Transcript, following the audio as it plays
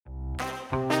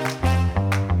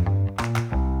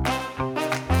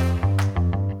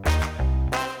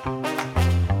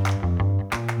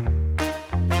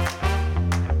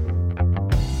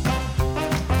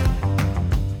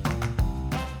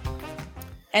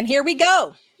And here we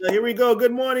go. Here we go.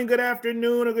 Good morning, good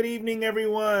afternoon, or good evening,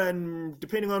 everyone,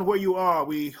 depending on where you are.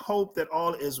 We hope that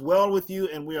all is well with you,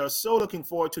 and we are so looking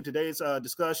forward to today's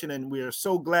discussion, and we are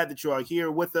so glad that you are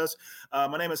here with us.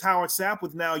 My name is Howard Sapp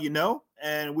with Now You Know,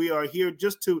 and we are here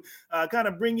just to kind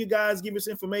of bring you guys, give us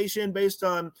information based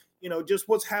on, just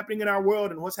what's happening in our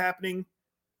world and what's happening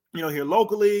here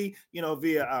locally,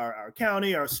 via our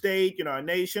county, our state, our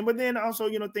nation, but then also,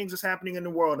 things that's happening in the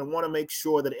world, and want to make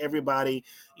sure that everybody,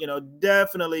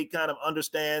 definitely kind of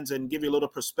understands and give you a little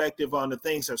perspective on the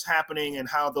things that's happening and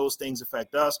how those things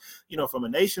affect us, from a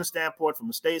nation standpoint, from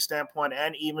a state standpoint,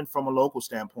 and even from a local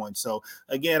standpoint. So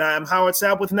again, I'm Howard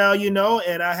Sapp with Now You Know,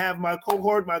 and I have my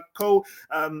cohort, my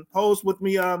co-host with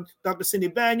me, Dr. Cindy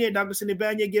Banyai. Dr. Cindy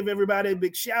Banyai, give everybody a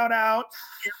big shout out.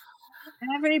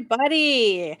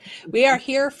 Everybody, we are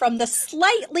here from the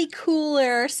slightly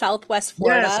cooler Southwest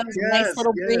Florida. Nice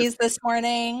little breeze this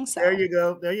morning. So there you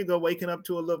go. There you go. Waking up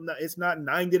to a little, it's not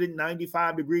 90 to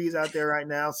 95 degrees out there right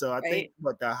now. So I think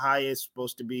the high is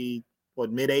supposed to be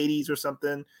mid 80s or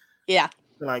something. Yeah.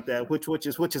 Something like that,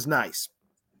 which is nice.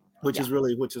 Which is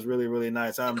really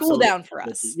nice. I'm cool down for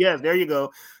us. Yes, there you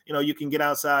go. You can get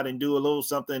outside and do a little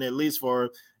something at least for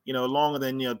longer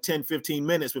than 10, 15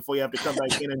 minutes before you have to come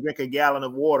back in and drink a gallon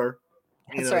of water.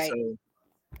 That's right.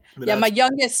 So, my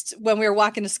youngest, when we were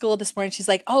walking to school this morning, she's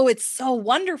like, "Oh, it's so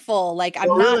wonderful! Like I'm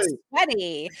not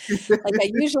sweaty, like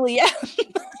I usually am."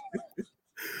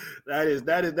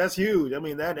 That's huge. I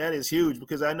mean, that is huge,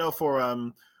 because I know for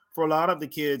a lot of the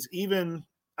kids, even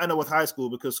I know with high school,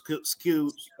 because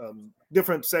schools,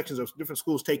 different sections of different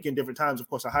schools take in different times. Of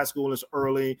course, a high school is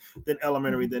early, then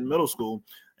elementary, then middle school.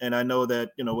 And I know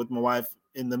that, with my wife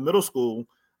in the middle school,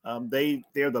 they're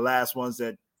the last ones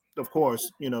that, of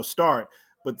course, start.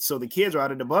 But so the kids are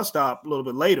out at the bus stop a little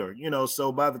bit later,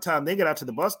 so by the time they get out to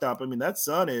the bus stop, I mean, that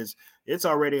sun it's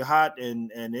already hot and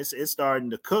it's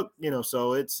starting to cook,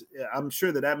 so I'm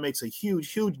sure that makes a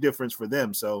huge difference for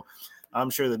them. So I'm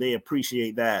sure that they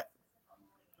appreciate that.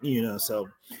 So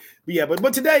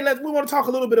but today we want to talk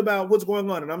a little bit about what's going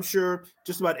on, and I'm sure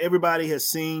just about everybody has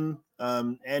seen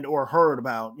and or heard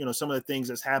about some of the things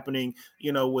that's happening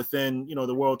within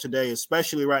the world today,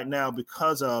 especially right now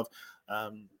because of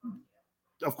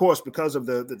course, because of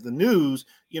the news,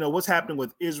 what's happening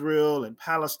with Israel and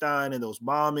Palestine and those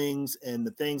bombings and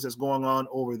the things that's going on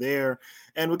over there.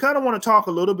 And we kind of want to talk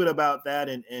a little bit about that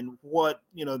and what,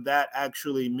 that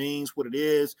actually means, what it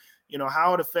is,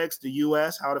 how it affects the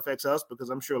U.S., how it affects us,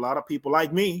 because I'm sure a lot of people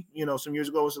like me, some years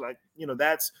ago, was like,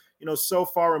 that's, so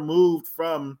far removed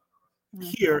from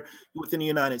here within the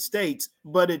United States,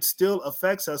 but it still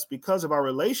affects us because of our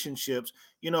relationships,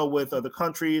 with other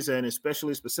countries, and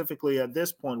specifically at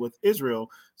this point with Israel.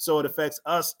 So it affects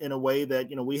us in a way that,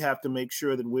 we have to make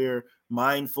sure that we're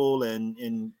mindful and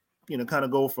kind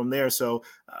of go from there. So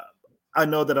I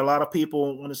know that a lot of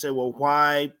people want to say, well,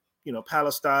 why,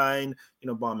 Palestine,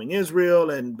 bombing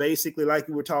Israel? And basically, like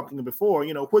we were talking before,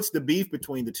 what's the beef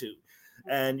between the two?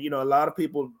 And, a lot of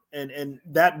people and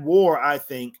that war, I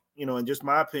think, in just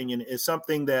my opinion, is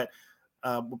something that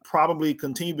will probably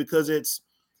continue because it's,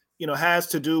 has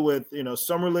to do with,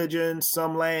 some religion,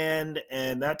 some land,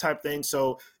 and that type of thing.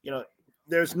 So,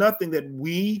 there's nothing that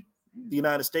we, the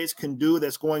United States, can do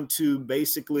that's going to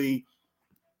basically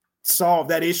solve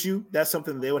that issue. That's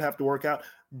something that they would have to work out.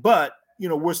 But,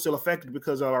 we're still affected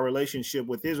because of our relationship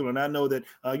with Israel. And I know that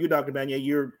you, Dr. Banyai,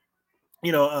 you're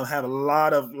have a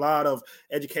lot of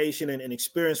education and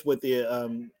experience with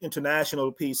the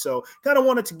international piece. So kind of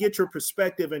wanted to get your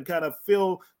perspective and kind of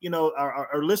fill,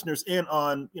 our listeners in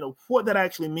on, what that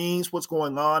actually means, what's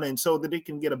going on, and so that they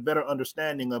can get a better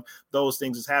understanding of those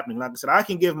things that's happening. Like I said, I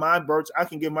can give my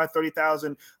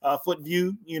 30,000 foot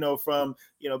view, from,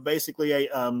 basically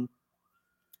a,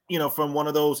 from one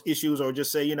of those issues, or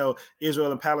just say,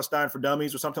 Israel and Palestine for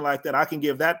dummies or something like that. I can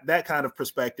give that kind of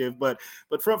perspective, but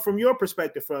from your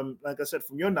perspective, from, like I said,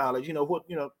 from your knowledge,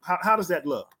 how does that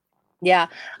look? Yeah,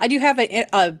 I do have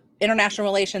a international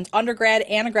relations undergrad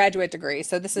and a graduate degree.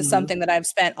 So this is something that I've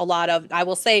spent a lot of. I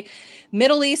will say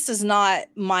Middle East is not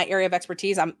my area of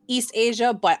expertise. I'm East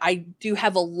Asia, but I do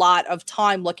have a lot of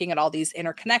time looking at all these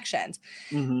interconnections.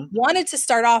 Wanted to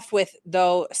start off with,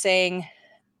 though, saying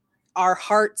our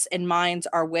hearts and minds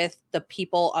are with the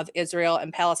people of Israel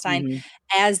and Palestine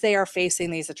as they are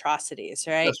facing these atrocities,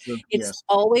 right? That's true. It's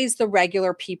always the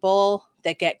regular people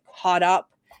that get caught up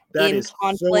in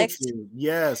conflict. So true.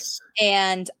 Yes.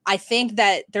 And I think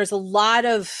that there's a lot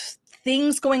of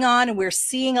things going on, and we're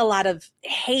seeing a lot of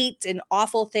hate and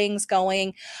awful things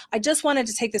going. I just wanted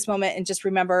to take this moment and just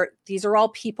remember these are all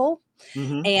people.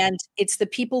 Mm-hmm. And it's the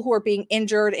people who are being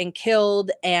injured and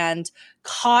killed and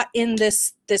caught in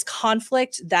this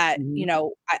conflict that, Mm-hmm.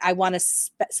 I want to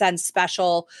send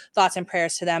special thoughts and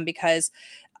prayers to them, because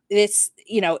it's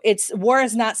war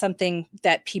is not something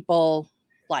that people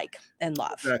like and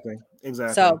love. Exactly.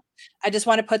 So I just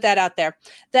want to put that out there.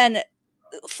 Then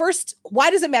first, why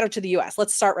does it matter to the US?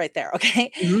 Let's start right there.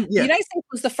 Okay. Mm-hmm. The Yeah. United States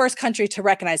was the first country to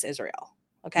recognize Israel.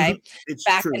 Mm-hmm. Okay. It's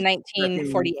Back true. in Back in,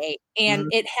 1948. And mm-hmm.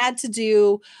 it had to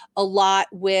do a lot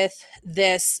with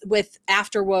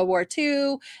after World War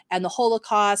II and the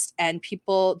Holocaust and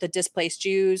the displaced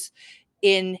Jews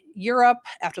in Europe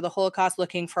after the Holocaust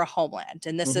looking for a homeland.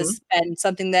 And this Mm-hmm. has been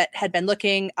something that they've been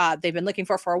looking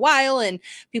for a while, and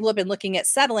people have been looking at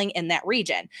settling in that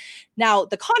region. Now,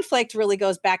 the conflict really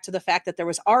goes back to the fact that there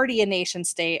was already a nation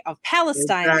state of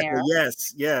Palestine Exactly. there,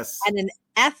 Yes. and an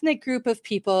ethnic group of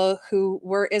people who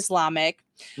were Islamic.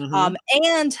 Mm-hmm.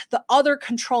 And the other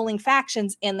controlling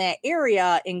factions in that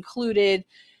area included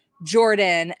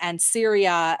Jordan and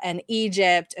Syria and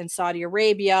Egypt and Saudi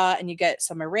Arabia, and you get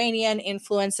some Iranian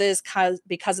influences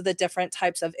because of the different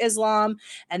types of Islam,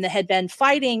 and they had been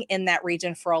fighting in that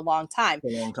region for a long time. For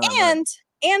a long time, right?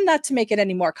 And not to make it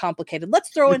any more complicated, let's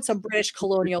throw in some British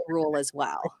colonial rule as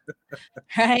well.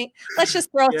 Right? Let's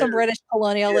just throw Yeah. some British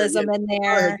colonialism in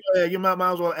there. Go ahead. You might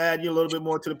as well add a little bit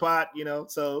more to the pot,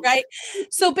 so. Right?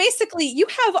 So basically, you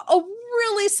have a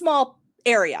really small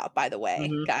area, by the way,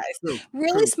 Mm-hmm. guys.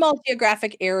 True. Small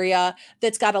geographic area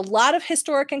that's got a lot of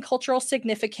historic and cultural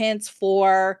significance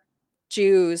for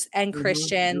Jews and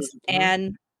Christians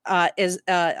and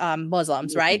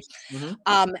Muslims, right?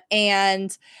 Mm-hmm.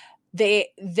 And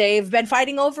they've been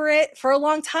fighting over it for a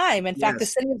long time. In fact, the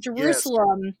Yes. city of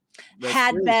Jerusalem That's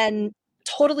had true. been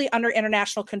totally under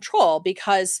international control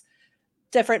because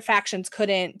different factions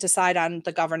couldn't decide on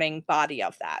the governing body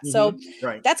of that. So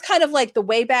Right. that's kind of like the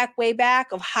way back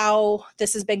of how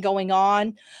this has been going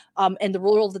on, and the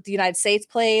role that the United States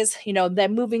plays.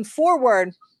 Then moving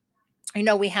forward,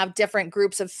 we have different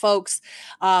groups of folks,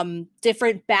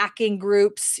 different backing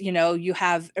groups. You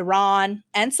have Iran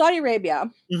and Saudi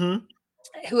Arabia Mm-hmm.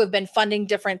 who have been funding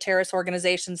different terrorist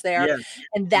organizations there. Yes.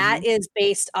 And that is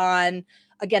based on,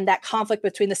 again, that conflict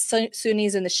between the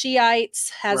Sunnis and the Shiites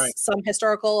has Right. some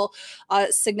historical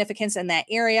significance in that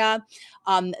area.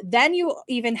 Then you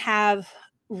even have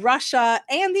Russia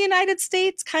and the United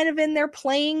States kind of in there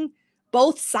playing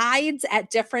both sides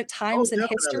at different times in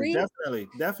history.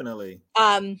 Definitely.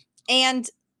 And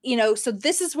so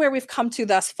this is where we've come to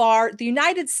thus far. The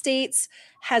United States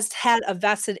has had a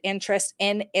vested interest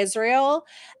in Israel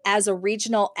as a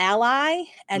regional ally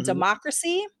and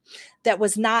democracy that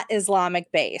was not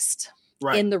Islamic based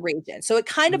in the region. So it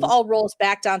kind of all rolls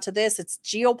back down to this. It's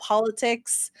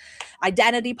geopolitics,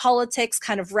 identity politics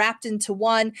kind of wrapped into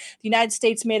one. The United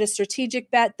States made a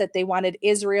strategic bet that they wanted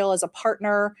Israel as a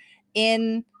partner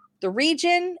in the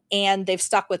region, and they've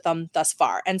stuck with them thus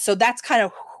far. And so that's kind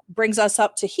of brings us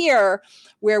up to here,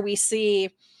 where we see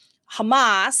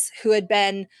Hamas, who had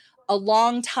been a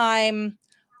long time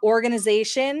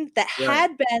organization that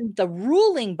had been the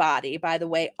ruling body, by the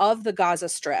way, of the Gaza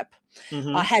Strip,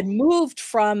 had moved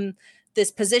from this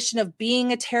position of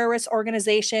being a terrorist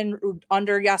organization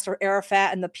under Yasser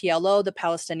Arafat and the PLO, the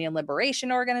Palestinian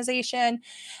Liberation Organization,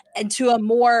 into a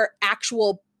more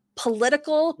actual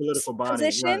political body,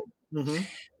 position. Right.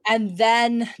 And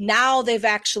then now they've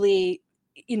actually,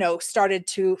 started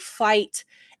to fight,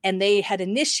 and they had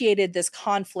initiated this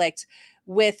conflict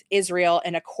with Israel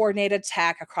in a coordinated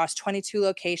attack across 22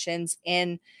 locations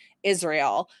in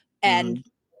Israel. And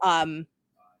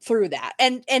through that.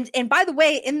 And by the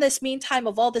way, in this meantime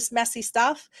of all this messy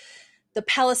stuff, the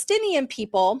Palestinian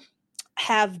people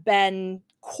have been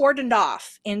cordoned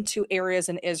off into areas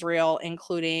in Israel,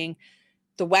 including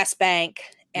the West Bank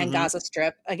and Gaza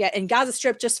Strip. Again, and Gaza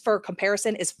Strip, just for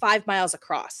comparison, is 5 miles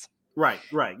across. Right.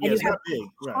 And Yeah, you have big.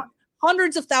 Right.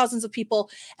 Hundreds of thousands of people,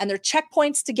 and their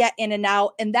checkpoints to get in and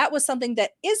out. And that was something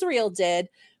that Israel did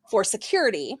for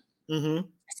security.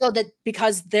 So that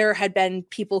because there had been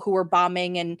people who were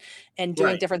bombing and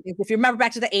doing different things. If you remember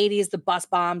back to the 80s, the bus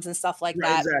bombs and stuff like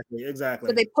that. Exactly.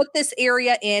 So they put this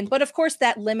area in, but of course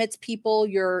that limits people,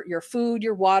 your food,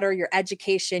 your water, your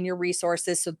education, your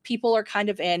resources. So people are kind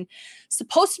of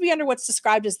supposed to be under what's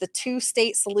described as the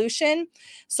two-state solution.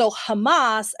 So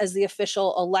Hamas, as the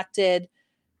official elected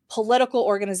political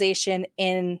organization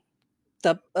in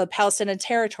the Palestinian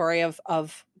territory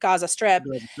of Gaza Strip,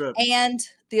 and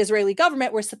the Israeli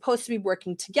government were supposed to be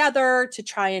working together to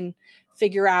try and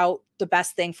figure out the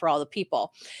best thing for all the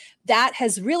people. That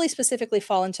has really specifically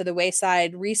fallen to the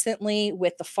wayside recently,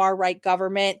 with the far right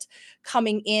government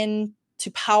coming in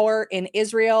to power in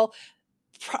Israel.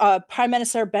 Prime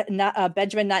Minister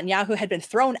Benjamin Netanyahu had been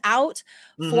thrown out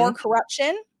for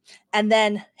corruption, and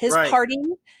then his party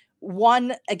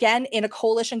won again in a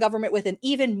coalition government with an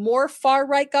even more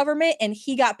far-right government, and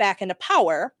he got back into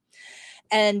power.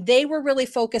 And they were really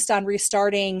focused on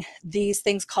restarting these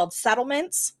things called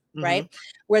settlements, right?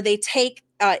 Where they take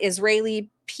Israeli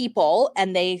people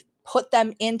and they put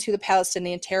them into the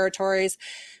Palestinian territories.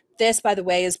 This, by the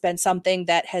way, has been something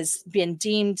that has been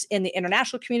deemed in the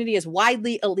international community as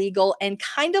widely illegal and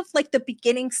kind of like the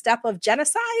beginning step of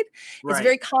genocide. It's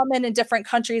very common in different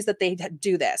countries that they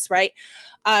do this, right?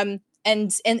 And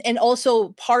also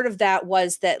part of that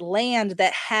was that land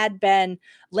that had been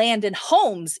land and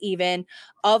homes even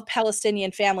of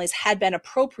Palestinian families had been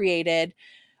appropriated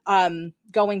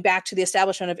going back to the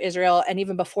establishment of Israel, and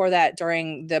even before that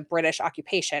during the British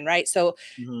occupation, right? So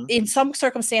in some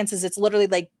circumstances, it's literally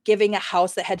like giving a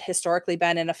house that had historically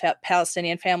been in a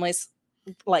Palestinian family's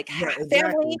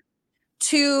family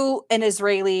to an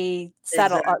Israeli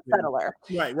settler.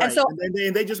 Right. And so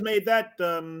and they just made that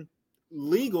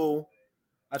legal,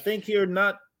 I think, here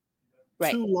not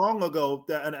too long ago.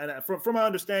 And from my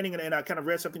understanding, and I kind of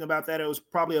read something about that, it was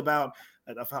probably about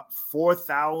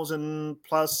 4,000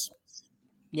 plus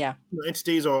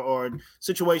entities or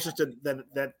situations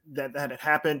that had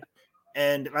happened.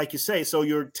 And like you say, so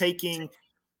you're taking,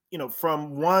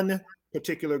 from one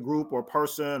particular group or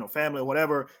person or family or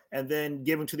whatever, and then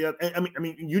giving to the other. I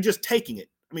mean, you're just taking it.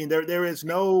 I mean, there is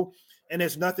no, and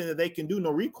there's nothing that they can do,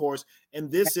 no recourse. And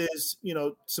this is,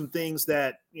 some things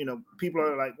that, people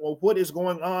are like, well, what is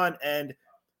going on? And,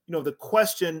 the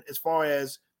question as far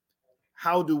as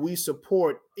how do we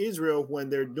support Israel when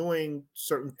they're doing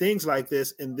certain things like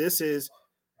this? And this is,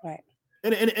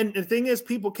 and the thing is,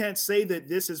 people can't say that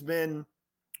this has been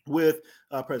with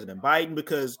President Biden,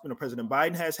 because President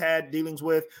Biden has had dealings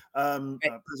with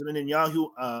President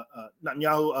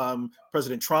Netanyahu,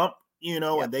 President Trump,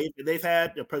 and they've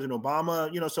had President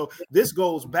Obama, so this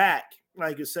goes back,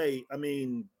 like you say, I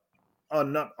mean,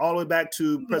 not all the way back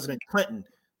to President Clinton,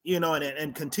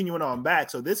 and continuing on back.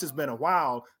 So this has been a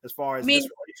while as far as this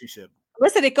relationship.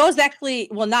 Listen, it goes actually,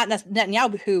 well, not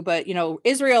Netanyahu, but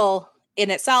Israel in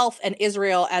itself and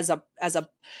Israel as a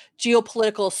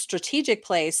geopolitical strategic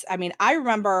place. I mean, I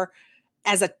remember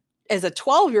as a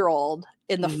 12-year-old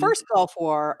in the first Gulf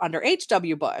War under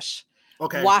H.W. Bush,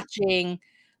 watching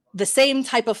the same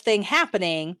type of thing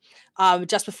happening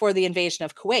just before the invasion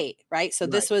of Kuwait, right? So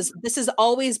this has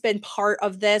always been part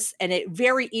of this, and it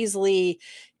very easily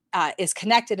is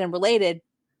connected and related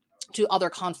to other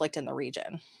conflict in the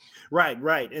region.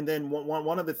 Right. And then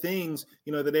one of the things,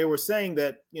 that they were saying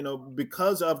that,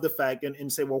 because of the fact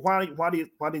and say, well, why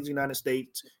does the United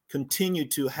States continue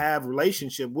to have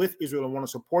relationship with Israel and want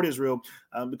to support Israel?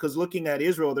 Because looking at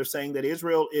Israel, they're saying that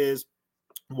Israel is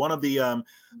one of the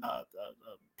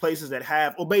places that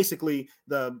have, well, basically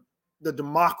the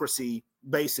democracy,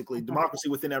 democracy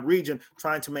within that region,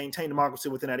 trying to maintain democracy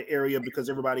within that area, because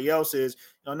everybody else is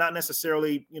not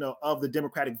necessarily, of the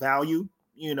democratic value,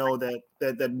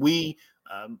 that we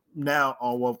now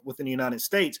are within the United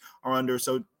States are under.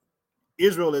 So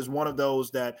Israel is one of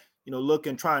those that, look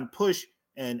and try and push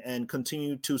and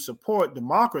continue to support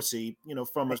democracy,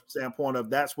 from a standpoint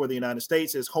of that's where the United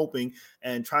States is hoping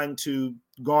and trying to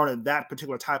garner that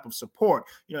particular type of support,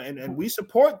 and we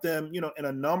support them, in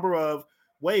a number of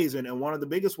ways. And one of the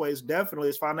biggest ways definitely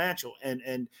is financial.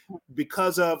 And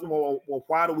because of, well,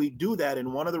 why do we do that?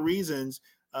 And one of the reasons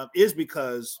is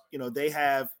because, they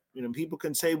have, people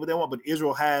can say what they want, but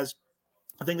Israel has,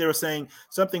 I think they were saying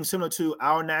something similar to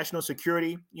our national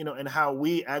security, and how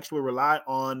we actually rely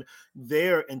on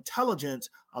their intelligence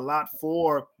a lot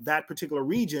for that particular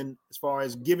region, as far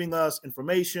as giving us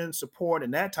information, support,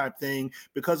 and that type thing,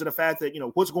 because of the fact that,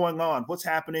 what's going on, what's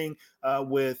happening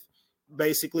with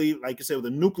basically, like you said, with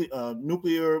the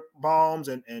nuclear bombs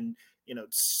and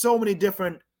so many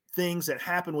different things that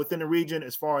happen within the region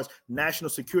as far as national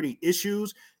security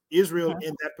issues. Israel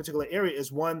in that particular area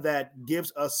is one that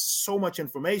gives us so much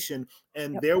information,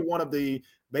 and they're one of the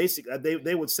basic,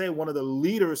 they would say one of the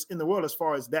leaders in the world as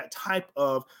far as that type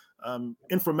of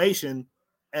information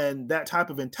and that type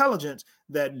of intelligence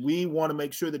that we want to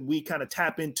make sure that we kind of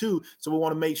tap into. So we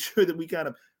want to make sure that we kind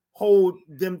of hold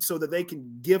them so that they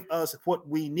can give us what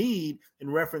we need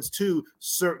in reference to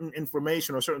certain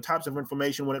information or certain types of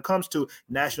information when it comes to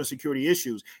national security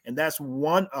issues. And that's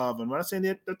one of them. I'm not saying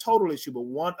the total issue, but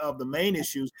one of the main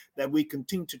issues that we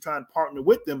continue to try and partner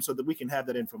with them so that we can have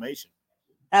that information.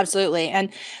 Absolutely. And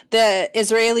the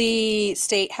Israeli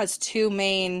state has two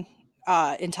main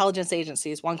intelligence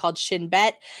agencies, one called Shin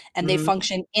Bet, and they Mhm.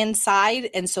 function inside.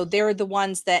 And so they're the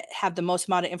ones that have the most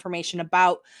amount of information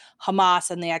about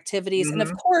Hamas and the activities. And of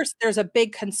Mhm. course, there's a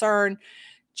big concern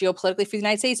geopolitically for the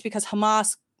United States because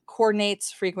Hamas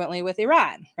coordinates frequently with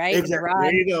Iran, right? And Exactly. There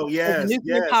Iran you go. is a Yes.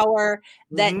 nuclear Yes. power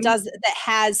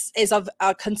Mhm. is of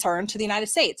a concern to the United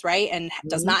States, right? And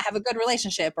does Mhm. not have a good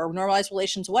relationship or normalized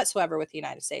relations whatsoever with the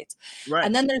United States. Right.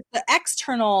 And then there's the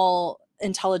external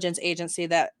intelligence agency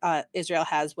that Israel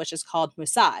has, which is called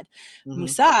Mossad. Mhm.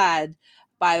 Mossad,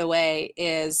 by the way,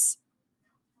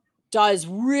 does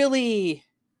really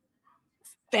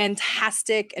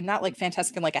fantastic, and not like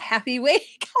fantastic in like a happy way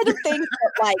kind of thing,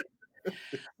 but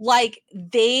like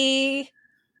they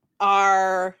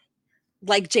are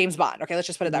like James Bond. Okay, let's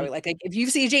just put it that Mhm. way. Like if you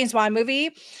see a James Bond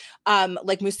movie,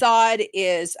 like Mossad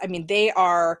is, I mean, they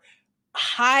are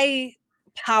high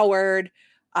powered,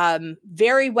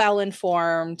 very well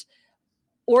informed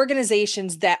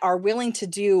organizations that are willing to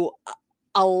do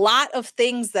a lot of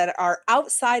things that are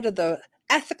outside of the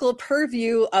ethical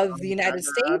purview of the United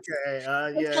States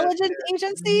Okay. Yes. intelligence Yes. Mhm.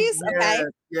 agencies, okay, Yes.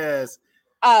 Yes.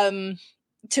 um,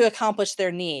 to accomplish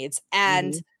their needs.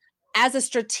 And Mhm. as a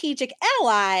strategic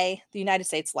ally, the United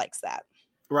States likes that.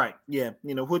 Right. Yeah.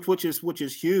 Which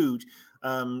is huge.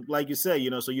 Like you say,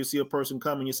 so you see a person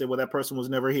come and you say, well, that person was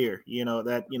never here.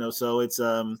 So it's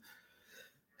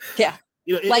Yeah.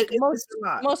 Like it's a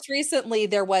lot. most recently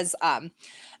there was an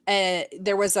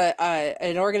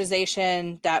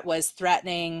organization that was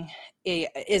threatening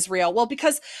Israel. Well,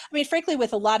 because I mean, frankly,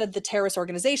 with a lot of the terrorist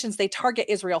organizations, they target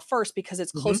Israel first because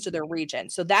it's close Mhm. to their region.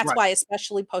 So that's Right. why,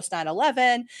 especially post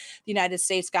 9/11, the United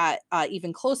States got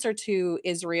even closer to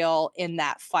Israel in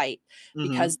that fight Mhm.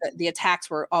 because the attacks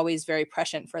were always very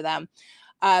prescient for them.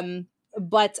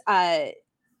 But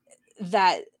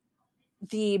that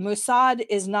the Mossad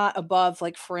is not above,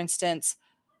 like, for instance,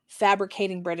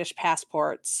 fabricating British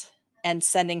passports and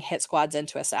sending hit squads in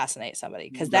to assassinate somebody,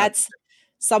 because Got that's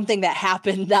something that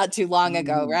happened not too long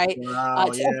ago, Mhm. right? Wow.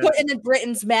 To Yes. Britain, and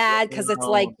Britain's mad because it's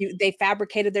like Wow. they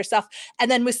fabricated their stuff, and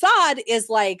then Mossad is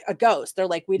like a ghost. They're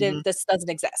like, we Mhm. didn't. This doesn't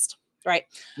exist, right?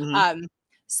 Mhm. Um,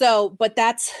 but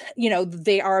that's,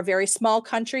 they are a very small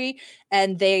country,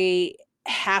 and they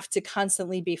have to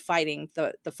constantly be fighting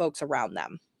the folks around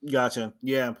them. Gotcha.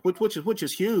 Yeah, which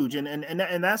is huge,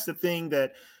 and that's the thing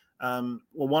that, well,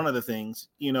 one of the things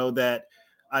that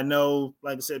I know,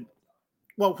 like I said,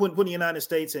 well, when the United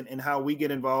States and how we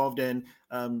get involved and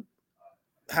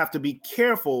have to be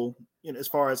careful, as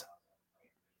far as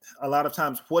a lot of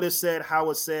times what is said, how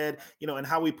it's said, and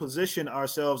how we position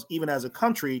ourselves, even as a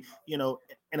country,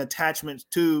 in attachments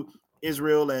to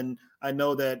Israel. And I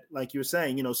know that, like you were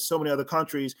saying, so many other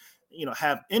countries,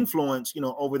 have influence,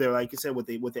 over there, like you said, with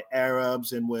the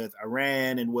Arabs and with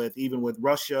Iran and with even with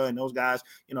Russia and those guys,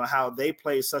 how they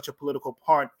play such a political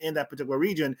part in that particular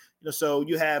region. So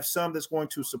you have some that's going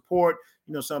to support,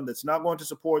 some that's not going to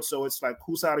support. So it's like,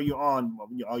 whose side are you on?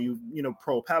 Are you,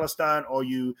 pro Palestine? Are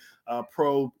you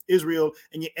pro Israel?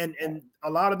 And a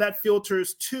lot of that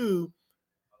filters to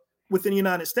within the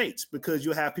United States, because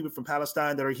you have people from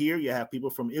Palestine that are here, you have people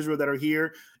from Israel that are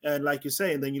here, and like you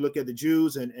say, and then you look at the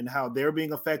Jews and how they're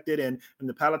being affected, and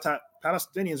the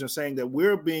Palestinians are saying that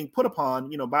we're being put upon,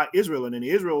 by Israel, and then the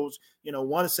Israel's,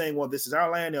 one is saying, well, this is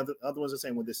our land, the other ones are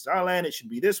saying, well, this is our land, it should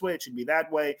be this way, it should be that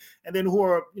way, and then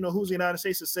who's the United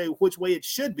States to say which way it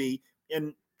should be,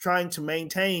 in trying to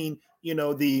maintain,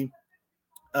 the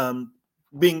um,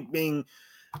 being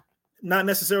not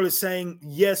necessarily saying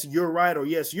yes you're right or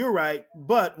yes you're right,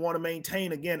 but want to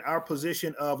maintain, again, our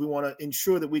position of, we want to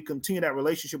ensure that we continue that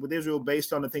relationship with Israel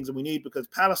based on the things that we need, because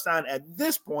Palestine at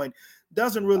this point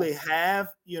doesn't really have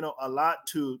a lot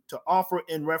to offer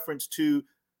in reference to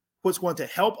what's going to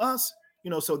help us.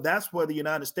 So that's where the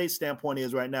United States standpoint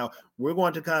is right now. We're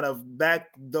going to kind of back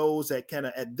those that kind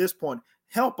of at this point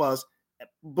help us,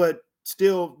 but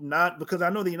still not, because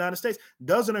I know the United States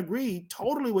doesn't agree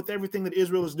totally with everything that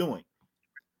Israel is doing.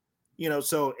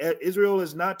 So Israel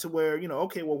is not to where,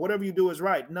 okay, well, whatever you do is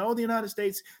right. No, the United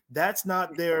States, that's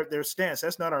not their stance.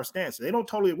 That's not our stance. They don't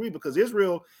totally agree, because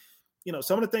Israel,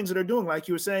 some of the things that they're doing, like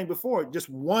you were saying before, just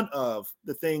one of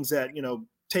the things that,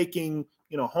 taking,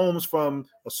 homes from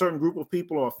a certain group of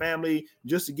people or a family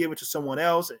just to give it to someone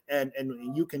else, and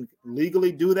you can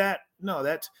legally do that. No,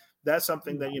 that's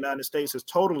something that the United States is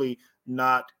totally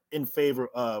not in favor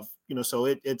of. So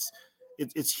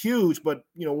it's huge, but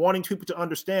wanting people to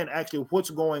understand actually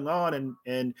what's going on,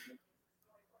 and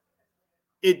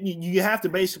you have to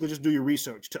basically just do your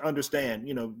research to understand.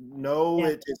 No, Yeah.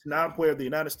 it's not where the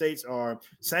United States are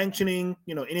sanctioning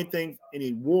anything,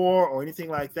 any war or anything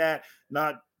like that.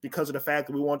 Not because of the fact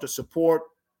that we want to support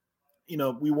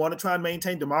we want to try and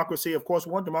maintain democracy. Of course,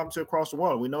 we want democracy across the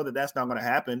world. We know that that's not going to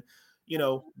happen,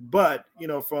 but,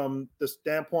 from the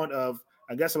standpoint of,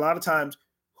 I guess a lot of times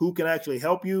who can actually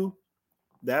help you,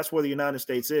 that's where the United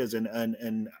States is.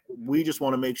 And we just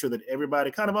want to make sure that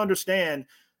everybody kind of understand,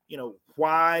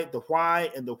 why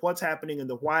and the what's happening and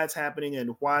the why it's happening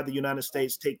and why the United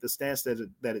States take the stance that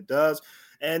it does.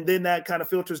 And then that kind of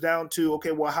filters down to,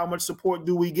 okay, well, how much support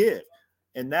do we give?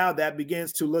 And now that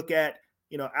begins to look at,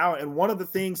 and one of the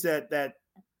things that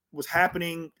was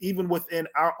happening even within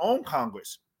our own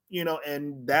Congress,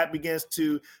 and that begins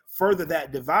to further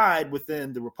that divide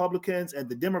within the Republicans and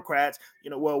the Democrats.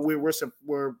 Well,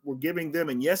 we're giving them,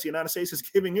 and yes, the United States is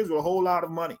giving Israel a whole lot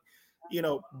of money,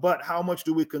 but how much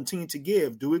do we continue to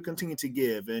give? Do we continue to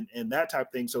give, and that type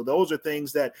of thing? So those are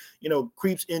things that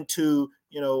creeps into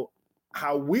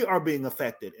how we are being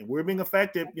affected, and we're being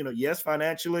affected, yes,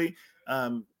 financially,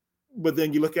 but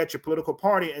then you look at your political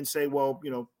party and say, well,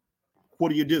 what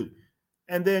do you do?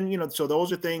 And then so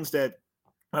those are things that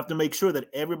we have to make sure that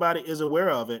everybody is aware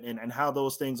of it, and how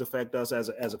those things affect us as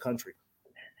a country.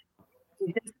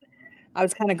 I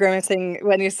was kind of grimacing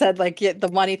when you said the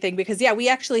money thing, because we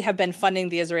actually have been funding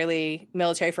the Israeli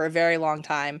military for a very long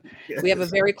time. Yes. We have a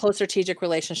very close strategic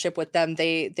relationship with them.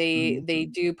 They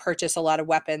do purchase a lot of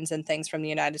weapons and things from the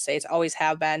United States, always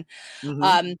have been.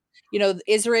 The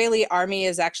Israeli army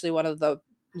is actually one of the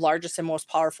largest and most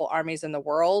powerful armies in the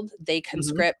world. They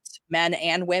conscript men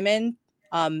and women,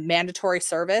 mandatory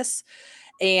service,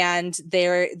 and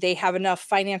they have enough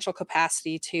financial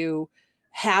capacity to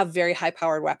have very high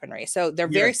powered weaponry. So they're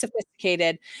very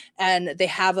sophisticated, and they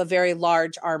have a very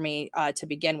large army to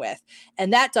begin with.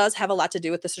 And that does have a lot to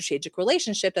do with the strategic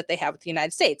relationship that they have with the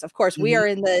United States. Of course, we are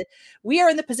in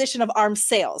the position of arms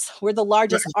sales. We're the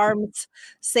largest arms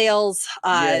sales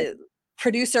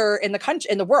producer in the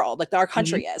country, in the world, like our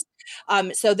country is.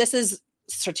 So this is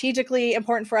strategically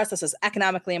important for us. This is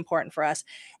economically important for us.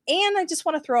 And I just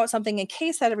want to throw out something in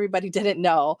case that everybody didn't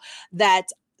know, that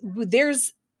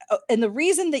there's, and the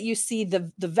reason that you see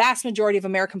the vast majority of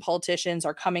American politicians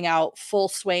are coming out full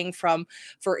swing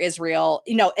for Israel,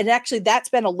 and actually that's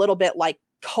been a little bit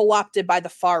co-opted by the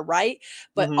far right,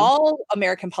 but all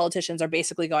American politicians are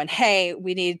basically going, hey,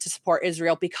 we need to support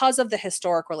Israel because of the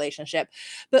historic relationship,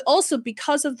 but also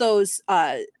because of those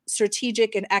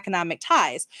strategic and economic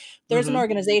ties. There's an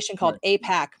organization called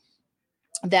AIPAC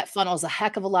that funnels a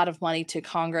heck of a lot of money to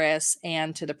Congress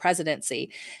and to the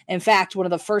presidency. In fact, one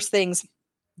of the first things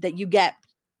that you get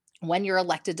when you're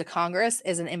elected to Congress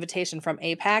is an invitation from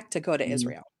AIPAC to go to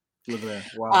Israel. Look at that.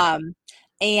 Wow.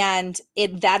 And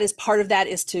that is part of that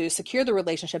is to secure the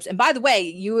relationships. And by the way,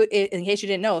 in case you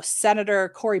didn't know, Senator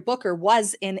Cory Booker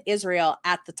was in Israel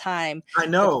at the time. I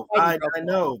know. I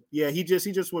know. Yeah, he just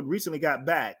recently got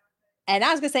back. And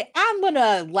I was gonna say, I'm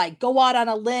gonna go out on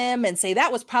a limb and say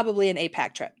that was probably an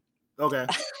AIPAC trip. Okay.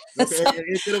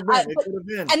 It could have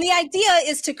been. And the idea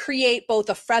is to create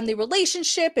both a friendly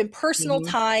relationship and personal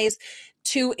ties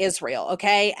to Israel,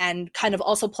 okay? And kind of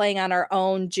also playing on our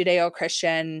own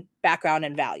Judeo-Christian background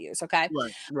and values, okay?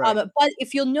 Right. But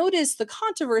if you'll notice the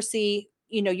controversy,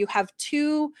 you have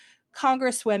two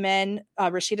congresswomen,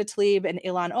 Rashida Tlaib and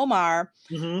Ilhan Omar,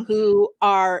 who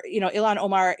are, Ilhan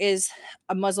Omar is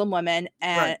a Muslim woman,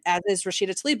 and as is Rashida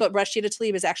Tlaib, but Rashida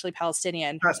Tlaib is actually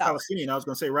Palestinian. Palestinian, I was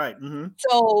going to say, right.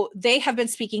 So they have been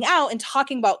speaking out and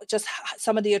talking about just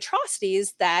some of the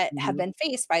atrocities that have been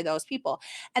faced by those people.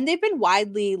 And they've been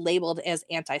widely labeled as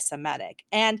anti-Semitic.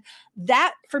 And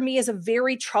that, for me, is a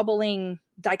very troubling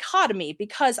dichotomy,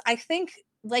 because I think,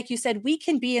 like you said, we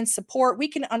can be in support. We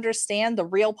can understand the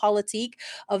realpolitik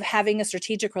of having a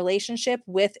strategic relationship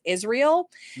with Israel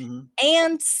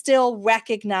and still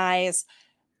recognize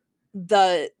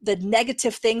the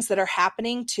negative things that are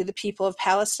happening to the people of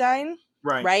Palestine.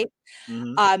 Right.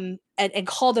 And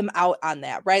call them out on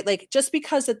that. Right. Just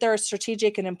because that they're a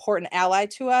strategic and important ally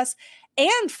to us.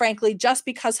 And frankly, just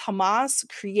because Hamas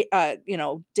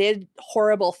did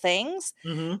horrible things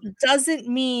doesn't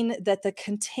mean that the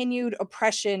continued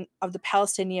oppression of the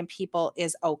Palestinian people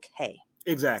is okay.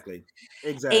 Exactly.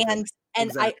 And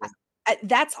exactly. I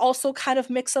that's also kind of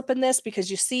mixed up in this, because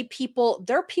you see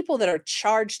there are people that are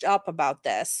charged up about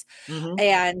this.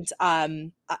 And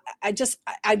I'm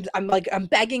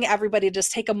begging everybody to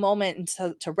just take a moment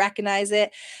and to recognize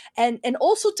it, and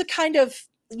also to kind of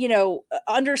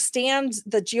understand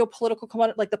the geopolitical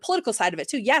component, the political side of it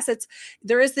too. Yes,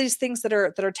 there is these things that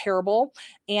are terrible,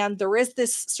 and there is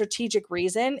this strategic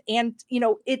reason, and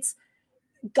it's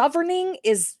governing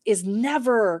is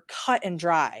never cut and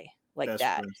dry. like That's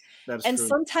that. true. That's And true.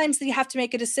 sometimes you have to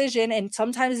make a decision, and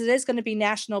sometimes it is going to be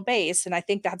national based. And I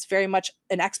think that's very much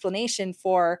an explanation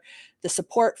for the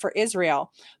support for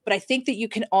Israel. But I think that you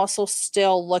can also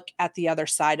still look at the other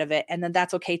side of it, and then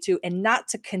that's okay too. And not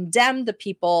to condemn the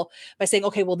people by saying,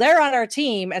 okay, well, they're on our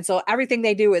team, and so everything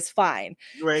they do is fine.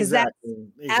 Right, Because that's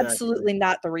exactly. absolutely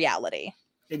not the reality.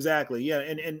 Exactly. Yeah.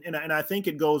 And I think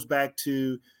it goes back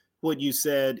to what you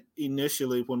said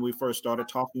initially when we first started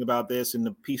talking about this, and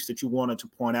the piece that you wanted to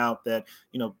point out, that,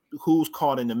 who's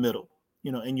caught in the middle,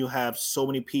 and you have so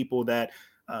many people that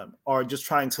are just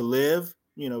trying to live,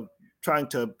 trying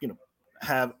to,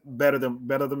 have better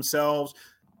themselves,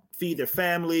 feed their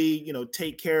family,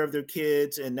 take care of their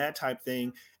kids and that type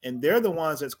thing. And they're the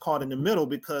ones that's caught in the middle,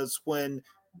 because when,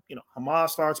 Hamas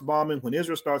starts bombing, when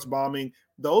Israel starts bombing,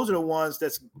 those are the ones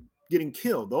that's getting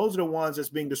killed. Those are the ones that's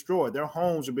being destroyed. Their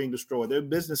homes are being destroyed. Their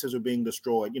businesses are being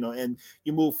destroyed, and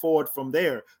you move forward from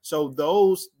there. So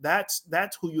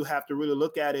that's who you have to really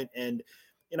look at it. And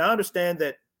I understand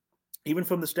that even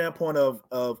from the standpoint of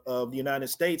the United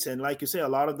States, and like you say, a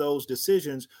lot of those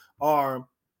decisions are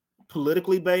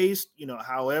politically based,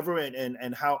 however,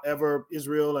 and however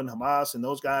Israel and Hamas and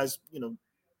those guys,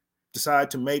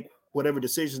 decide to make whatever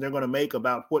decisions they're going to make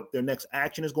about what their next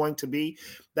action is going to be.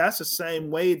 That's the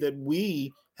same way that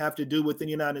we have to do within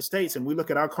the United States. And we look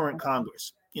at our current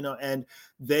Congress, and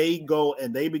they go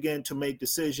and they begin to make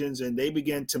decisions, and they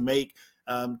begin to make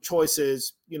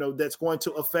choices, that's going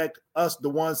to affect us, the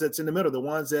ones that's in the middle, the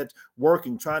ones that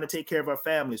working, trying to take care of our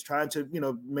families, trying to,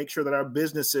 make sure that our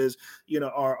businesses,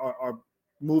 are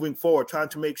moving forward, trying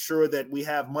to make sure that we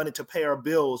have money to pay our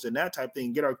bills and that type of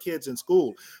thing, get our kids in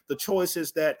school. The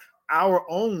choices that our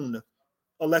own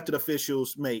elected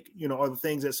officials make, are the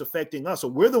things that's affecting us. So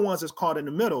we're the ones that's caught in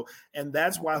the middle. And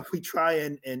that's why we try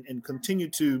and continue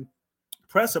to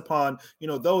press upon,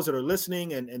 those that are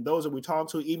listening, and those that we talk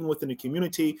to, even within the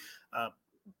community,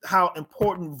 how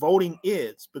important voting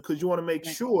is, because you want to make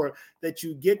sure that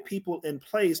you get people in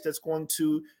place that's going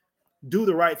to do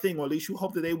the right thing, or at least you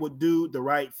hope that they would do the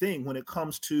right thing when it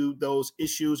comes to those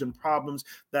issues and problems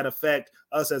that affect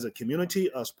us as a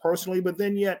community, us personally, but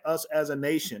then yet us as a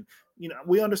nation.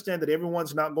 We understand that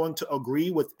everyone's not going to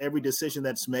agree with every decision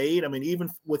that's made. I mean,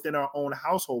 even within our own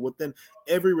household, within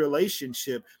every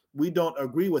relationship, we don't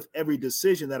agree with every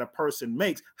decision that a person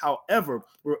makes. However,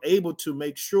 we're able to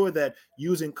make sure that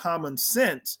using common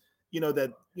sense,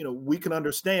 that, we can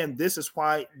understand this is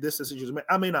why this decision is made.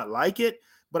 I may not like it,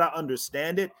 but I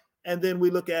understand it. And then we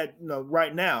look at,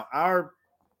 right now, our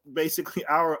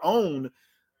own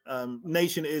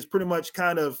nation is pretty much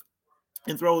kind of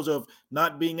in throes of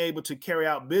not being able to carry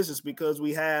out business, because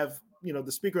we have,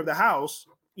 the Speaker of the House,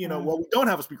 well, we don't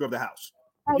have a Speaker of the House.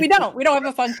 Oh, we don't have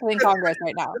a functioning Congress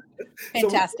right now.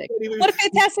 Fantastic. What a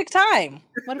fantastic time.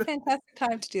 What a fantastic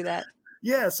time to do that.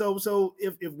 Yeah. So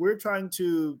if we're trying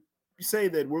to say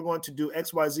that we're going to do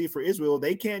XYZ for Israel,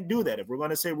 they can't do that. If we're going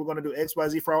to say we're going to do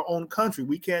XYZ for our own country,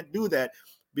 we can't do that,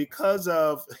 because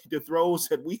of the throes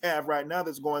that we have right now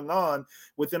that's going on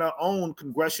within our own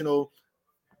congressional,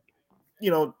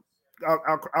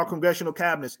 our congressional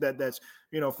cabinets, that's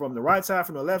from the right side,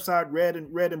 from the left side, red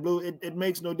and blue. It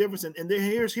makes no difference. And then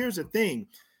here's the thing.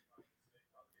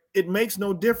 It makes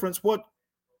no difference what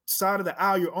side of the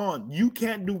aisle you're on. You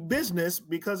can't do business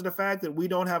because of the fact that we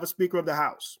don't have a Speaker of the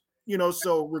House.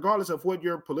 So regardless of what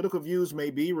your political views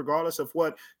may be, regardless of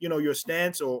what, your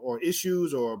stance or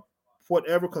issues or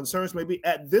whatever concerns may be,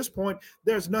 at this point,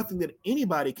 there's nothing that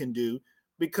anybody can do,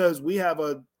 because we have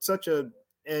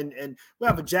and we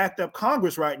have a jacked up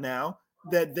Congress right now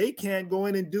that they can't go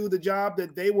in and do the job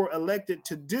that they were elected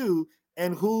to do.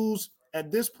 And who's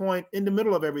at this point in the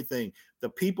middle of everything? The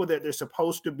people that they're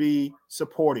supposed to be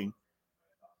supporting,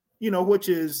 which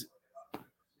is,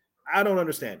 I don't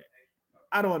understand it.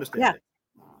 I don't understand it.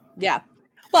 Yeah.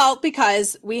 Well,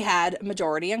 because we had a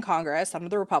majority in Congress, some of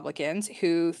the Republicans,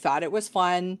 who thought it was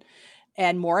fun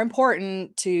and more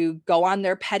important to go on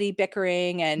their petty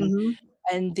bickering and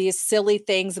these silly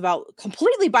things about,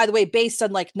 completely, by the way, based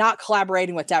on like not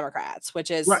collaborating with Democrats, which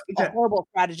is Right, a horrible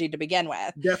strategy to begin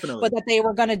with. definitely. But that they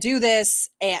were going to do this,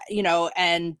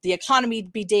 and the economy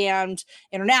be damned,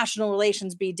 international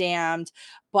relations be damned.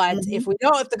 But if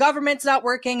the government's not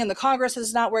working and the Congress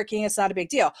is not working, it's not a big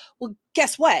deal. Well,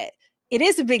 guess what? It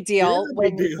is a big deal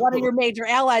when one of your major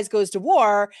allies goes to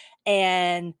war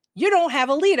and you don't have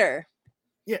a leader.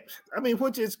 Yeah, I mean,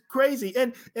 which is crazy.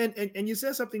 And you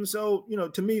said something so,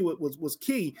 to me was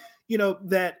key,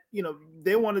 that,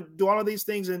 they want to do all of these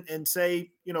things and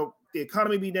say, the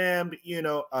economy be damned,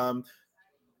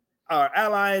 our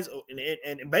allies,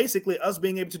 and basically us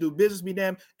being able to do business be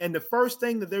damned. And the first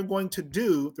thing that they're going to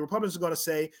do, the Republicans are going to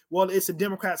say, well, it's the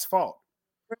Democrats' fault.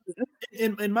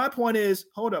 And my point is,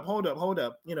 hold up.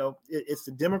 It's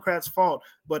the Democrats' fault.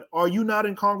 But are you not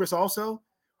in Congress also?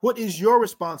 What is your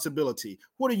responsibility?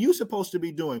 What are you supposed to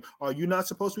be doing? Are you not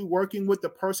supposed to be working with the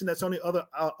person that's on the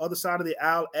other side of the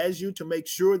aisle as you to make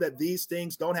sure that these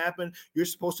things don't happen? You're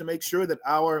supposed to make sure that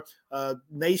our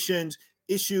nation's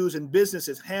issues and business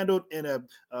is handled in a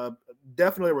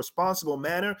definitely responsible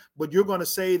manner. But you're going to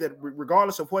say that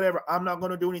regardless of whatever, I'm not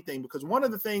going to do anything. Because one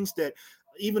of the things that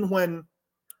even when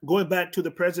going back to the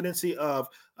presidency of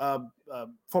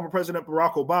former President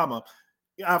Barack Obama,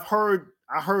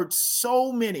 I heard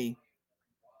so many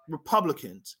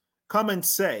Republicans come and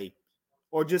say,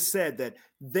 or just said that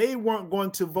they weren't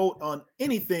going to vote on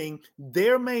anything.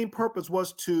 Their main purpose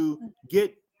was to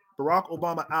get Barack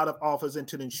Obama out of office and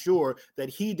to ensure that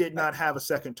he did not have a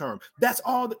second term. That's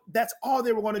all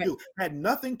they were going to do. It had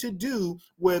nothing to do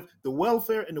with the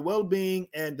welfare and the well-being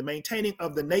and the maintaining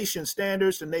of the nation's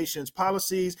standards, the nation's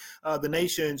policies, the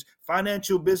nation's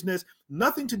financial business.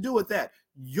 Nothing to do with that.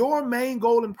 Your main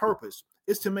goal and purpose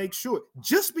is to make sure,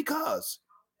 just because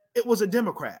it was a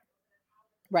Democrat,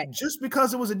 right? Just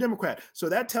because it was a Democrat. So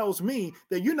that tells me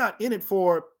that you're not in it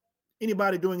for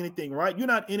anybody doing anything right. You're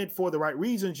not in it for the right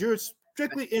reasons. You're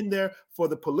strictly in there for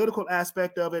the political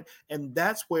aspect of it. And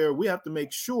that's where we have to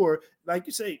make sure, like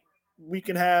you say, we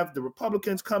can have the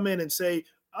Republicans come in and say,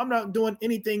 I'm not doing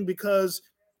anything because,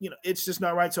 it's just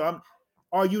not right. So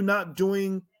you're not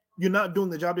doing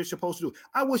the job you're supposed to do.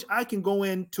 I wish I can go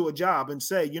into a job and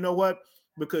say, you know what,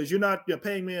 because you're not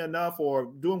paying me enough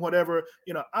or doing whatever,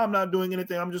 I'm not doing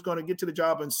anything. I'm just going to get to the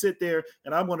job and sit there,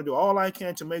 and I'm going to do all I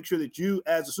can to make sure that you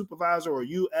as a supervisor or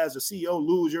you as a CEO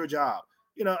lose your job.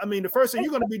 The first thing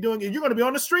you're going to be doing is you're going to be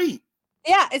on the street.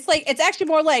 Yeah, it's actually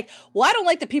more like, well, I don't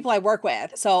like the people I work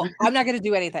with, so I'm not going to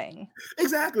do anything.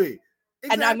 Exactly.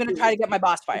 And I'm going to try to get my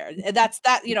boss fired. And that's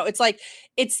that, it's like,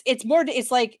 it's more, it's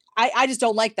like, I just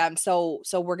don't like them. So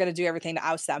we're going to do everything to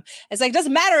oust them. It's like, it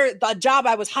doesn't matter the job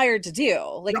I was hired to do.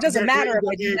 Like, it doesn't matter if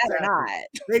I do that or not.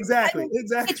 Exactly.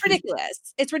 It's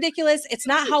ridiculous. It's ridiculous. It's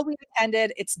not how we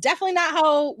intended. It's definitely not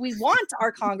how we want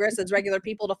our Congress as regular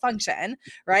people to function,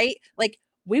 right? Like,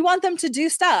 we want them to do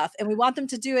stuff and we want them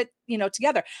to do it,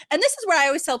 together. And this is where I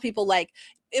always tell people, like,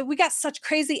 we got such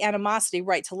crazy animosity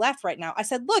right to left right now. I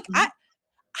said, look,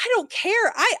 I don't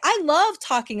care. I love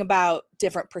talking about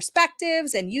different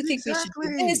perspectives, and you think we should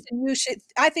do this and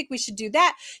I think we should do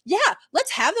that. Yeah,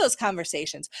 let's have those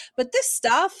conversations. But this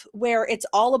stuff where it's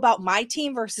all about my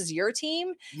team versus your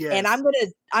team, and I'm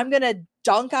going to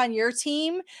dunk on your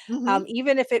team,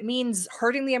 even if it means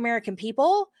hurting the American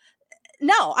people.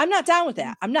 No, I'm not down with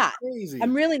that. I'm not. Crazy.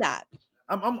 I'm really not.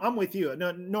 I'm with you.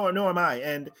 No, am I.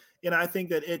 And I think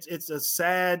that it's a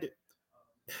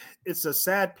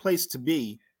sad place to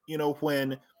be,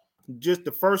 when just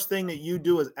the first thing that you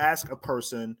do is ask a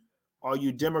person, are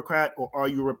you Democrat or are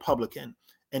you Republican?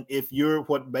 And if you're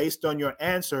based on your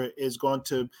answer is going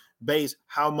to base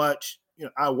how much,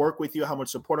 I work with you, how much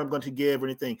support I'm going to give or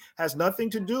anything, has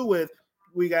nothing to do with,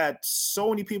 we got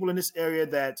so many people in this area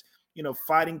that,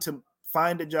 fighting to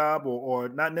find a job or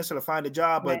not necessarily find a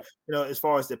job, but as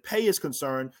far as the pay is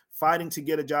concerned, fighting to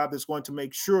get a job that's going to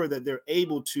make sure that they're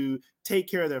able to take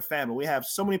care of their family. We have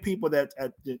so many people that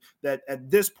at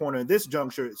this point, or this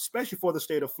juncture, especially for the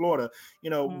state of Florida,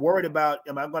 worried about,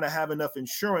 am I going to have enough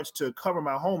insurance to cover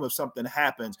my home if something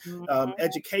happens?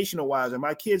 Educational wise, are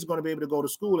my kids going to be able to go to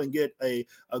school and get a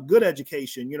good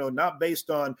education, not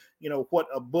based on, what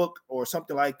a book or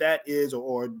something like that is,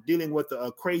 or dealing with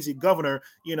a crazy governor,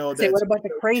 Say, what about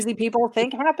the crazy people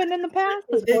think happened in the past?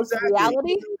 Exactly.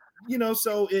 Reality?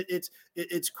 So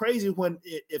it's crazy when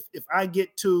if I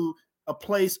get to a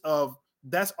place of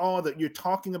that's all that you're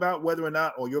talking about, whether or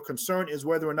not, or your concern is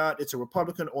whether or not it's a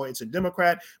Republican or it's a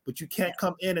Democrat, but you can't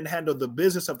come in and handle the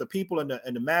business of the people and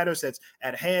the matters that's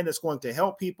at hand that's going to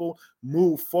help people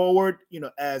move forward,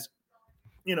 as,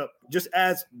 just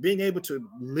as being able to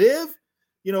live,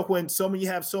 when you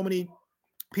have so many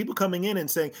people coming in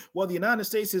and saying, well, the United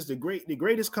States is the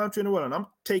greatest country in the world. And I'm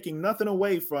taking nothing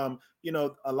away from,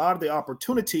 a lot of the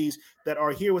opportunities that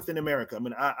are here within America. I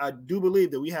mean, I do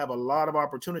believe that we have a lot of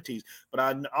opportunities, but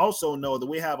I also know that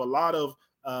we have a lot of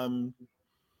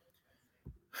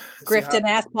grifting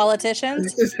ass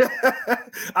politicians.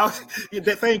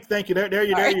 Thank you. There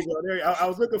you go. I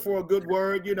was looking for a good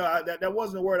word. That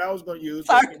wasn't the word I was going to use.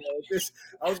 Sorry.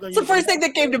 But, it's the first thing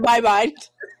that came to my mind.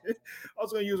 I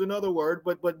was going to use another word,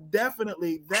 but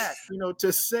definitely that,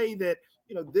 to say that,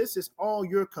 this is all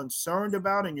you're concerned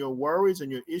about, and your worries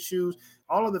and your issues,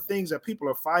 all of the things that people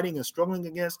are fighting and struggling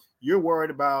against, you're worried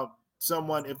about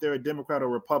someone, if they're a Democrat or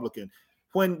Republican.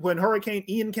 When Hurricane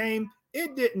Ian came,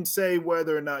 it didn't say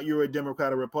whether or not you're a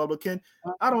Democrat or Republican.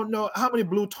 I don't know how many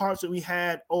blue tarps that we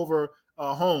had over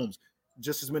homes.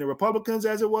 Just as many Republicans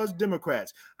as it was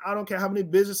Democrats. I don't care how many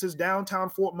businesses downtown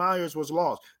Fort Myers was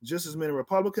lost. Just as many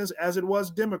Republicans as it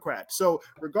was Democrats. So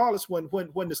regardless, when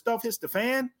the stuff hits the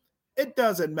fan, it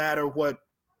doesn't matter what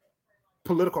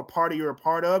political party you're a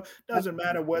part of. It doesn't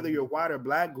matter whether you're white or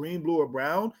black, green, blue, or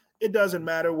brown. It doesn't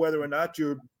matter whether or not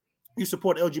you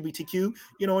support LGBTQ,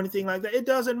 anything like that. It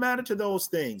doesn't matter to those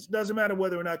things. It doesn't matter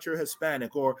whether or not you're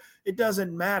Hispanic, or it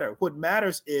doesn't matter. What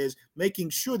matters is making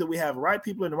sure that we have right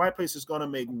people in the right place that's going to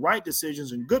make right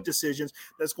decisions and good decisions,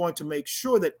 that's going to make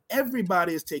sure that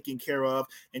everybody is taken care of,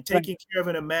 and taken care of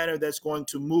in a manner that's going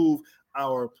to move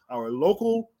our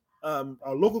local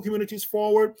communities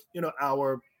forward,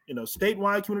 our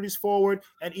statewide communities forward,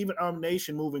 and even our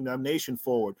nation, moving our nation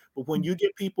forward. But when you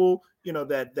get people,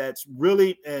 that's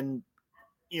really, and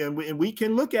we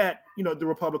can look at, the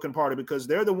Republican Party, because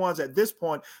they're the ones at this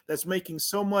point that's making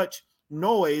so much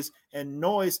noise in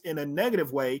a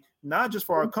negative way, not just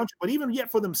for our country, but even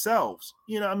yet for themselves.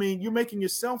 You're making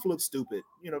yourself look stupid.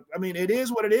 It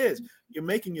is what it is. You're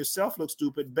making yourself look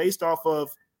stupid based off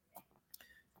of,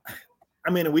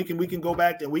 we can go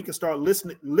back and we can start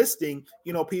listing,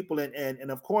 people,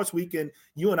 and of course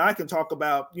you and I can talk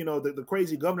about, the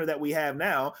crazy governor that we have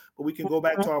now, but we can go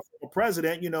back to our former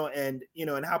president, and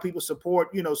how people support,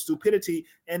 stupidity,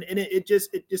 and it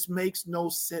just makes no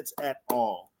sense at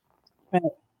all.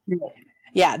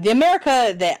 Yeah, the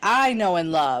America that I know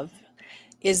and love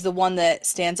is the one that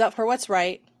stands up for what's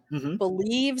right,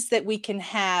 believes that we can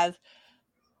have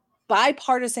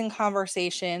bipartisan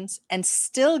conversations and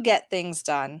still get things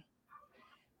done.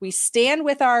 We stand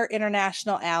with our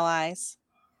international allies,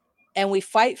 and we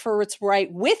fight for what's right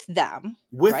with them.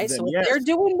 So if they're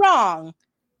doing wrong,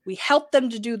 we help them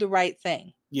to do the right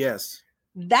thing. Yes.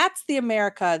 That's the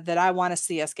America that I want to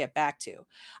see us get back to.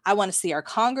 I want to see our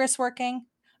Congress working.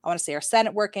 I want to see our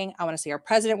Senate working. I want to see our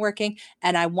president working.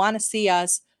 And I want to see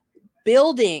us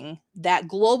building that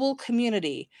global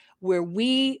community where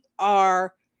we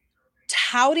are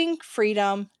touting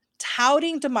freedom,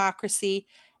 touting democracy,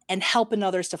 and helping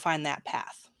others to find that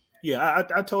path. Yeah,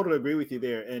 I totally agree with you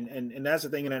there. And that's the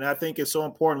thing. And I think it's so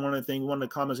important. One of the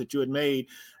comments that you had made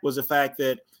was the fact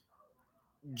that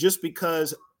just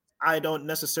because I don't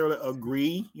necessarily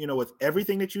agree, with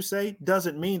everything that you say,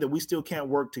 doesn't mean that we still can't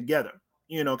work together.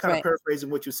 Kind of paraphrasing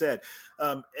what you said.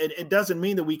 It doesn't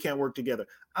mean that we can't work together.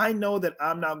 I know that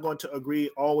I'm not going to agree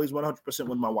always 100%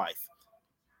 with my wife.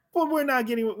 But we're not,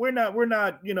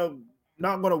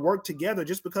 not going to work together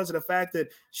just because of the fact that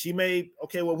she may,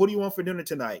 okay, well, what do you want for dinner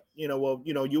tonight? You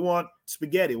want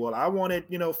spaghetti. Well, I wanted,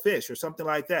 fish or something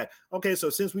like that. Okay, so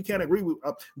since we can't agree,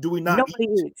 do we not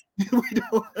eat?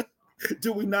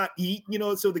 Do we not eat?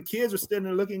 So the kids are standing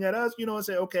there looking at us, and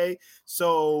say, okay,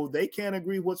 so they can't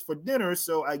agree what's for dinner,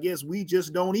 so I guess we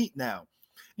just don't eat now.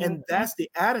 And that's the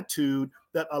attitude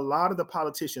that a lot of the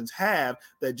politicians have,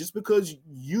 that just because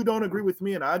you don't agree with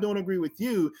me and I don't agree with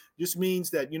you, just means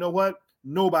that,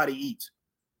 nobody eats.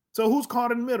 So who's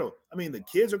caught in the middle? The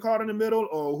kids are caught in the middle,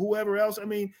 or whoever else.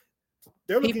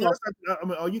 They're looking at us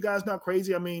like, are you guys not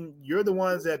crazy? You're the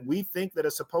ones that we think that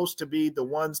are supposed to be the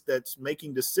ones that's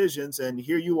making decisions. And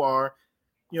here you are,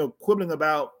 quibbling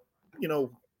about,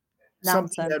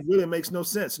 something that really makes no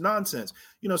sense. Nonsense.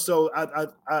 So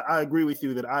I agree with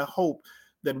you that I hope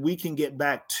that we can get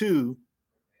back to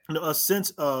a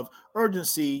sense of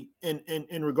urgency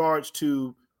in regards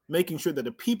to making sure that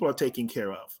the people are taken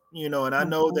care of, and I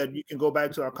know that you can go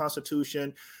back to our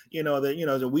Constitution,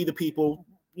 that we the people,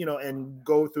 and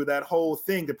go through that whole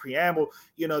thing, the preamble,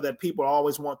 that people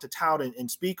always want to tout and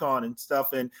speak on and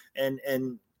stuff. And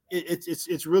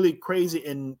it's really crazy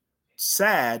and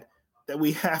sad that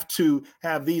we have to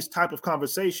have these type of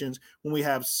conversations when we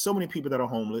have so many people that are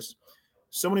homeless,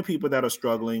 so many people that are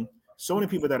struggling, so many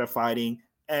people that are fighting,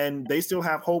 and they still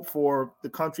have hope for the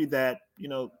country that,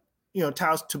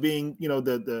 touts to being,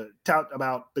 the tout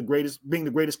about being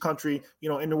the greatest country,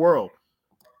 in the world.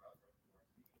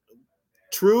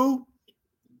 True,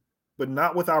 but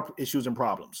not with our issues and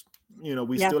problems.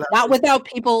 We still have not without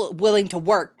people willing to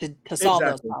work to solve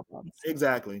those problems.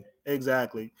 Exactly.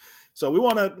 Exactly. So I'm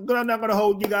not going to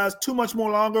hold you guys too much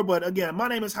more longer. But again, my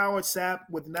name is Howard Sapp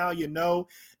with Now You Know.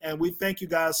 And we thank you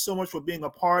guys so much for being a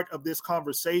part of this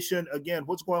conversation. Again,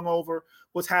 what's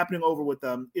happening over with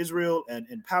Israel and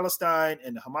Palestine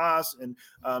and Hamas. And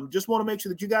just want to make sure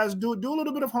that you guys do a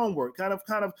little bit of homework, kind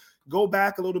of go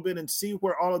back a little bit and see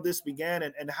where all of this began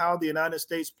and how the United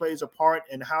States plays a part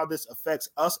and how this affects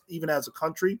us, even as a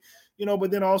country,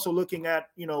 but then also looking at,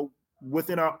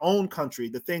 within our own country,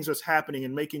 the things that's happening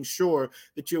and making sure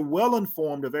that you're well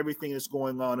informed of everything that's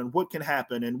going on and what can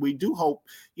happen. And we do hope,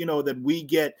 that we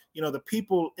get, the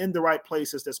people in the right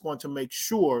places that's going to make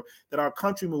sure that our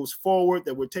country moves forward,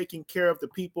 that we're taking care of the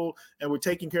people and we're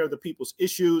taking care of the people's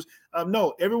issues.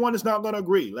 No, everyone is not going to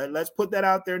agree. Let's put that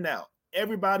out there now.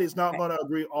 Everybody's not going to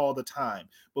agree all the time,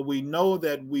 but we know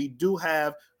that we do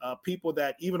have people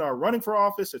that even are running for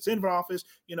office, that's in office,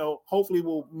 hopefully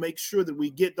we'll make sure that we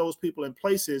get those people in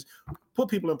places, put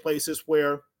people in places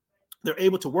where they're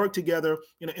able to work together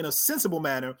in a sensible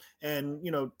manner and,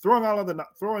 throwing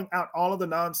out all of the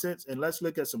nonsense. And let's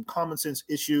look at some common sense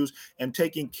issues and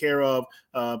taking care of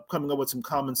coming up with some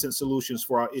common sense solutions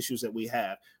for our issues that we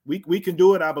have. We can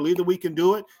do it. I believe that we can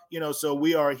do it. So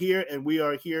we are here. And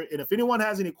if anyone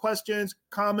has any questions,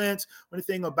 comments, or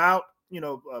anything about,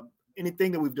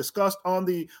 anything that we've discussed on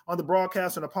the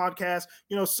broadcast and the podcast,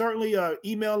 certainly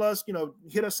email us,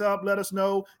 hit us up, let us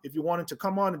know if you wanted to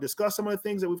come on and discuss some of the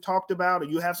things that we've talked about, or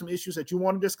you have some issues that you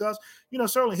want to discuss,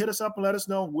 certainly hit us up and let us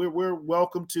know. We're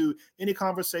welcome to any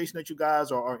conversation that you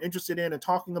guys are interested in and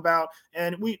talking about.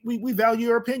 And we value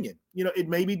your opinion. It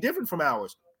may be different from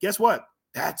ours. Guess what?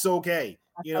 That's okay.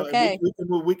 Okay.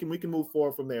 We can move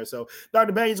forward from there. So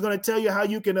Dr. Banyai is going to tell you how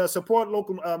you can support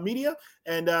local media,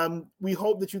 and we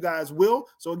hope that you guys will.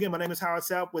 So again, my name is Howard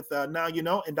Sapp with Now You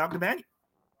Know, and Dr. Banyai.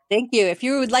 Thank you. If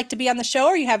you would like to be on the show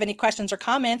or you have any questions or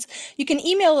comments, you can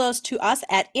email those to us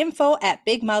at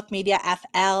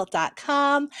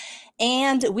info@bigmouthmediafl.com.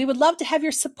 And we would love to have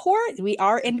your support. We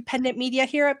are independent media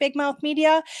here at Big Mouth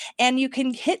Media, and you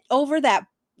can head over to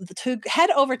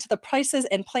the prices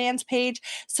and plans page,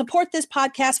 support this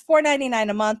podcast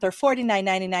 $4.99 a month or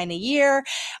 $49.99 a year,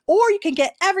 or you can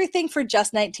get everything for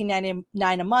just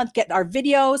 $19.99 a month, get our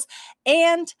videos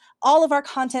and all of our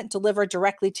content delivered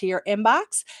directly to your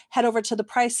inbox. Head over to the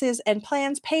prices and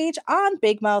plans page on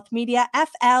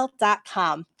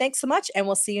bigmouthmediafl.com. Thanks so much, and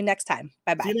we'll see you next time.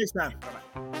 Bye-bye. See you next time.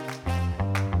 Bye-bye.